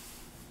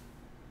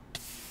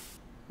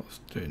 What's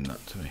doing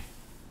that to me?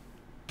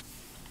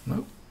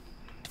 Nope.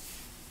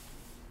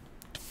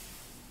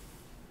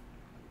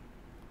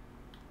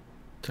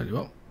 Tell you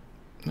what,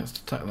 let's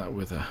attack that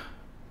with a...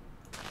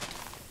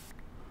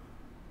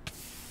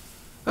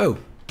 Oh,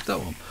 that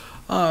one.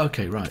 Ah,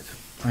 okay, right.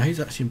 Now, he's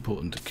actually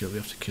important to kill. We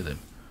have to kill him.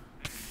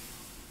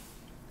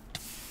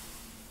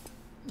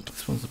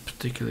 This one's a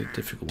particularly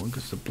difficult one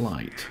because it's a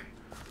blight.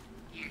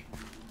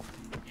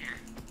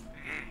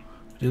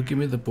 He'll give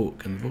me the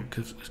book, and the book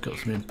has got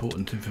some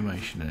important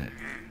information in it.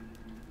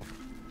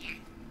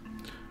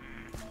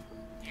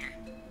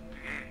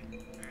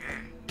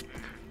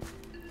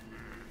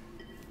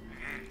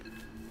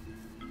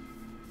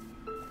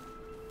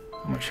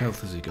 How much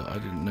health has he got? I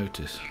didn't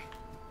notice.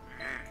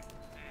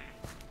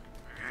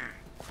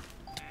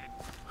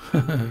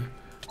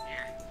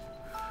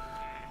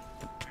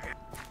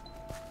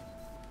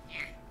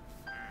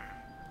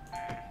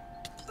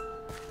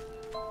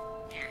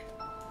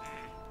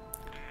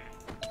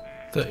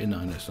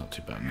 39, that's not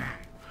too bad now.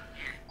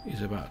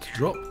 He's about to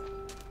drop.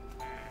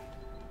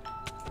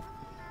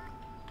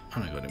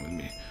 And I got him with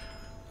me.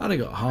 And I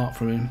got a heart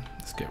from him.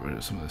 Let's get rid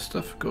of some of this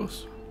stuff, of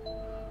course.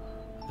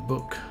 The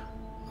book,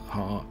 the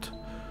heart,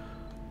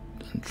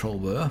 and troll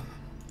burr,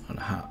 and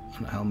a hat,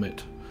 and a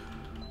helmet.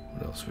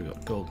 What else have we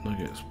got? Gold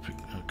nuggets.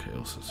 Okay,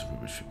 all sorts of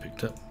rubbish we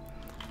picked up.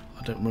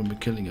 I don't remember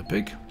killing a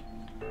pig.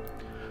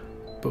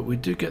 But we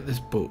do get this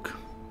book.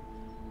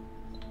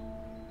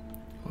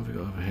 What have we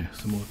got over here?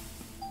 Some more.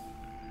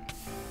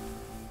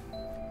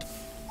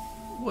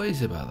 What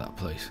is it about that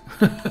place?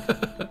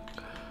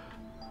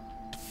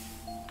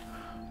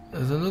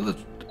 There's another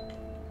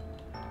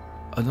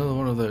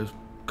one of those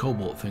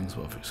cobalt things,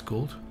 whatever it's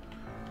called.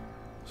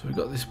 So we've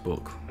got this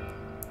book.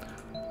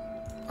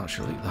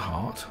 Actually, the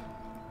heart.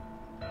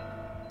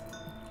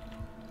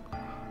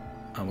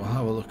 And we'll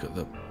have a look at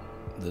the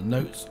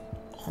notes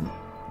on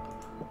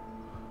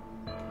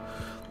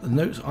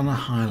a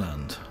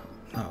highland.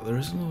 Now there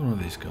is another one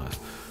of these guys.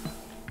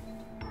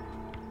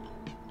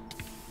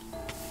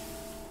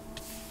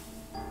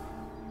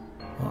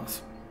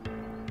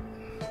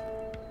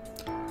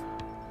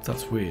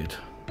 That's weird.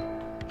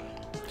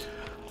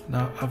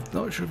 Now I'm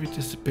not sure if he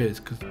disappears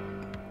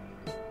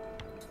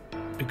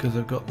because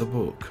I've got the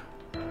book.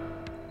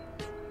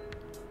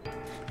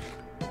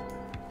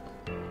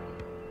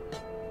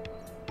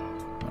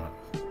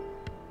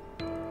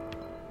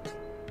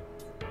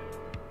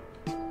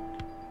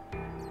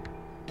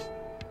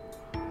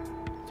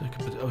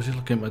 I was just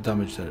looking at my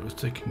damage there. It was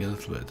taking a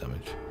little bit of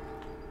damage.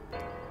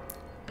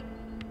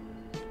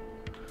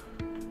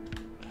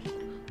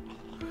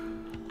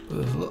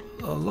 There's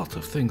a lot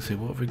of things here.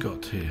 What have we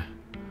got here?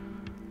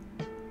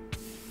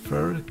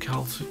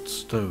 Ferrocalcite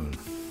stone.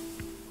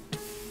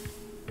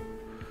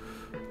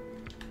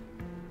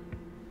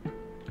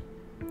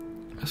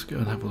 Let's go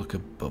and have a look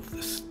above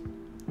this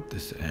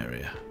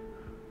area.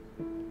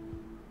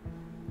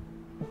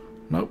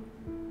 Nope.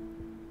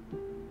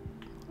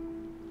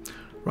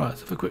 Right,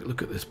 let's have a quick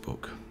look at this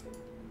book.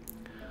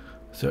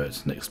 So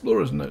it's an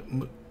explorer's note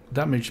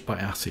damaged by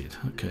acid.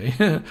 Okay.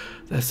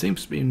 There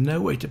seems to be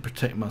no way to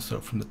protect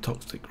myself from the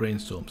toxic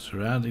rainstorms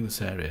surrounding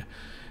this area.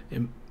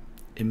 In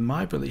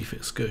my belief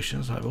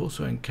excursions, I've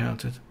also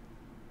encountered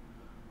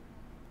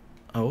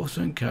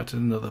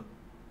another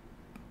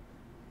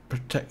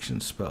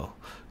protection spell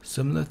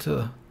similar to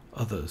the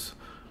others.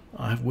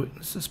 I have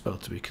witnessed the spell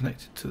to be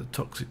connected to the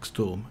toxic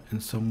storm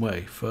in some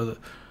way. Further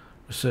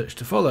research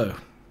to follow.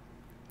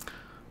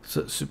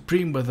 Such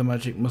supreme weather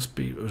magic must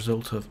be a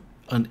result of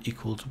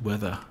unequaled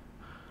weather.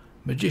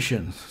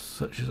 Magicians,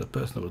 such as a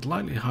person that would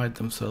likely hide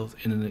themselves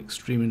in an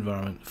extreme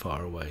environment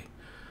far away.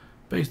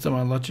 Based on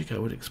my logic, I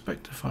would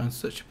expect to find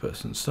such a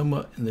person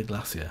somewhere in the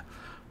glacier,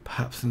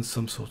 perhaps in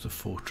some sort of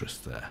fortress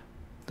there.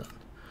 Done.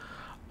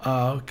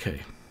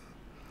 Okay.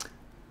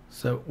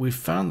 So we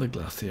found the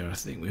glacier, I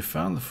think. We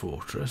found the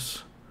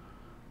fortress.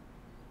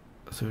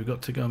 So we've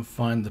got to go and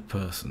find the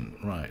person.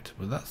 Right.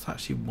 Well, that's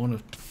actually one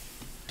of...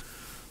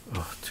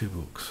 Oh, 2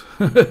 books.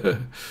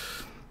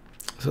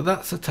 So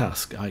that's a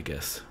task, I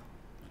guess.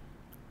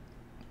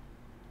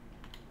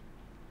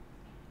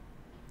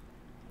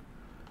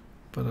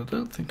 But I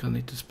don't think I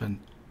need to spend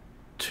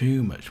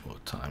too much more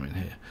time in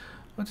here.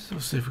 I'll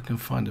just see if we can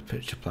find a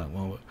picture plant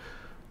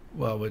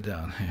while we're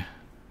down here.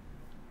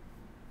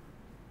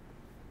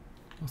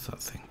 What's that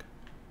thing?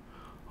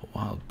 A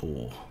wild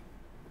boar.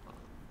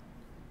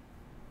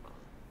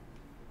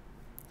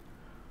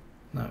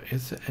 Now,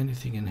 is there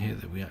anything in here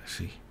that we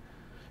actually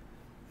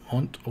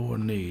want or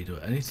need,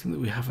 or anything that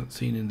we haven't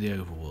seen in the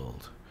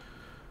overworld?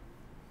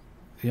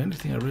 The only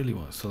thing I really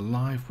want is a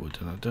live wood,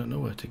 and I don't know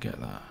where to get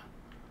that.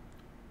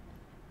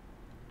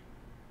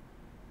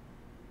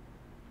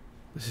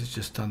 This is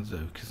just standard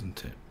oak,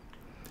 isn't it?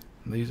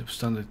 And these are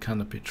standard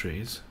canopy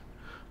trees.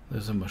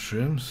 Those are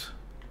mushrooms.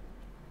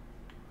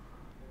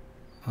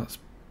 That's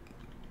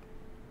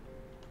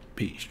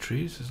beech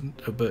trees, isn't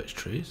it? Oh, birch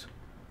trees.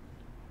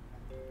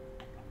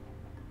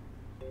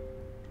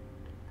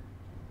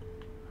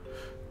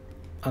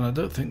 And I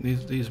don't think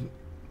these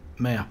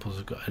May apples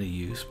have got any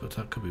use, but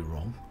that could be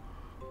wrong.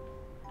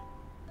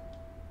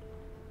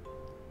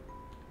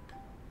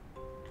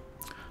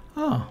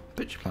 Ah,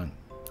 pitcher plant.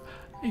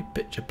 A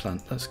pitcher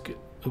plant. Let's get.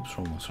 Oops,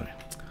 wrong one. Sorry.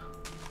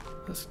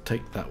 Let's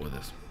take that with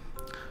us,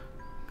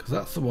 because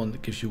that's the one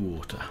that gives you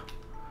water.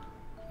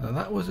 Now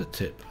that was a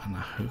tip, and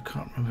I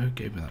can't remember who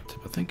gave me that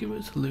tip. I think it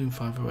was Loon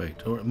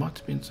 508, or it might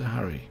have been Sir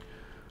Harry.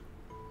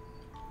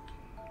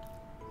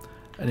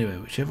 Anyway,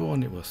 whichever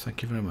one it was,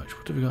 thank you very much.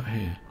 What have we got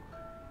here?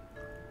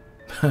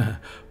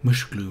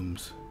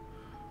 Mushrooms.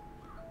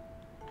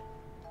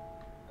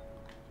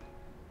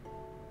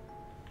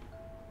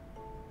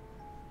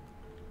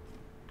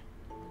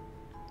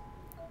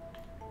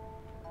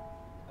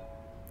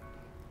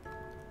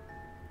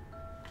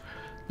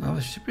 Now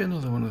there should be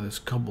another one of those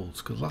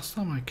kobolds, because last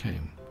time I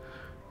came,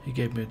 he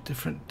gave me a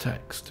different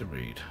text to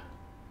read.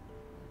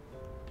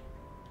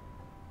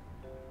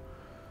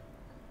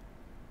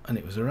 And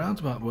it was around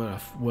about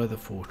where the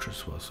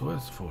fortress was. So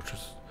where's the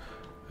fortress?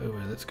 Oh,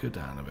 well, let's go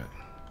down a bit.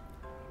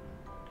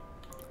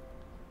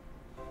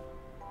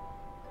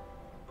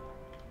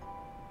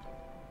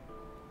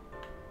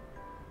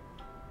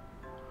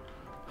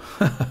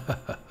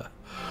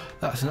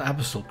 That's an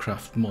Abyssal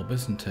Craft mob,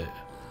 isn't it?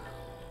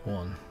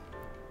 One.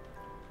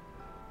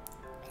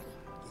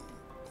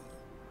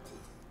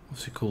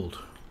 What's he called?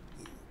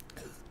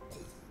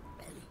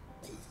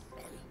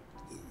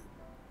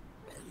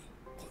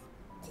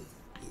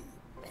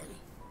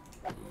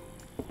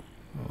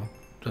 Oh,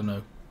 don't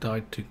know.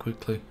 Died too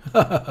quickly.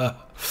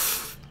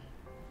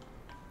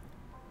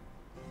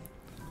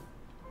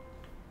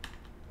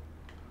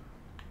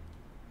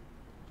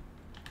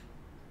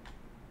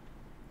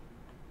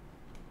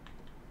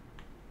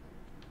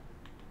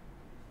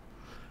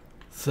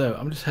 So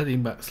I'm just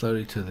heading back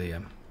slowly to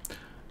the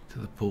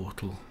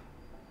portal,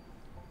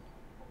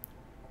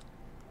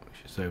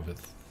 which is over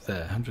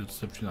there,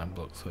 179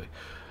 blocks away.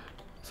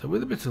 So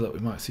with a bit of luck, we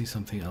might see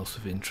something else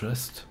of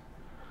interest,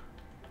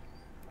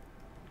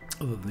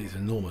 other than these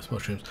enormous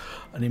mushrooms.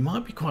 And it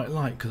might be quite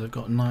light because I've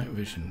got night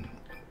vision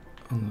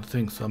on the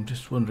thing, so I'm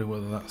just wondering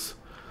whether that's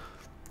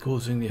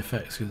causing the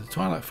effects, because the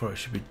Twilight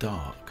Forest should be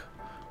dark.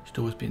 It should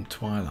always be in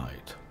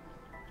twilight.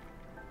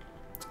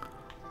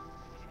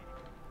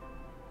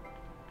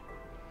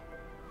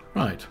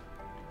 Right.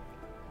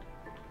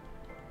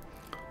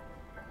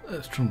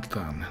 Let's trundle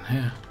down in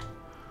here.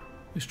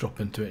 Just drop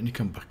into it and you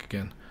come back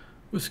again.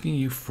 Whisking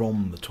you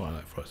from the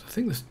Twilight Forest. I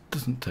think this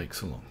doesn't take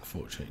so long.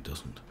 Fortunately it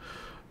doesn't.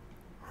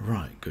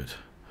 Right, good.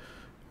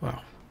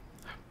 Wow.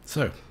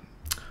 So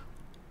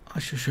I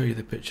shall show you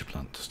the pitcher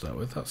plant to start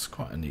with. That's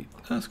quite a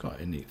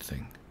neat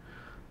thing.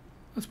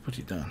 Let's put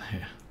it down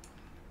here.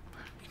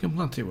 can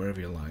plant it wherever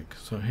you like.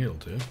 So here'll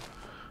do.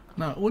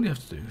 Now all you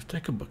have to do is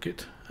take a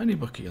bucket, any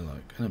bucket you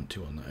like, an empty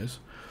one that is.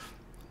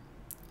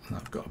 And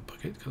I've got a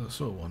bucket because I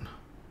saw one.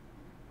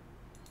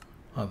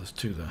 Oh, there's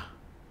two there.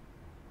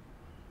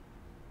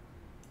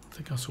 I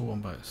think I saw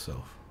one by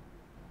itself.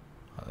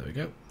 Oh, there we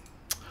go.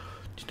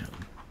 You know,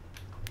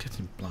 I'm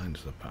getting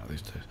blinded about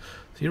these days.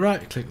 So you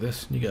right click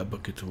this and you get a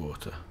bucket of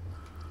water.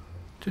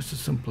 Just as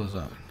simple as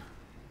that.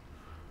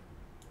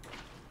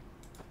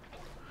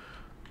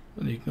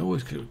 And you can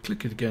always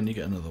click it again, you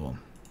get another one.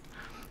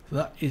 So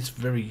that is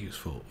very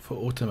useful for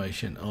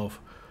automation of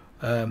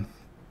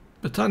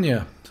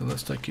Britannia. So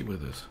let's take it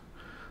with us.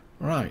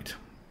 Right.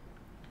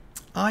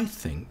 I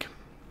think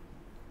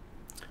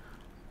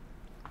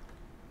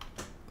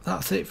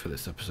that's it for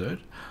this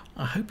episode.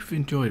 I hope you've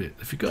enjoyed it.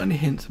 If you've got any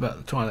hints about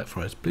the Twilight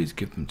Forest, please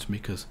give them to me,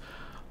 because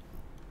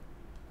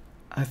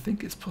I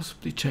think it's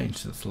possibly changed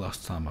since the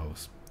last time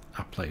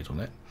I played on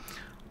it.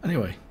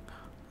 Anyway,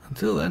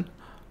 until then,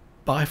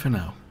 bye for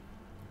now.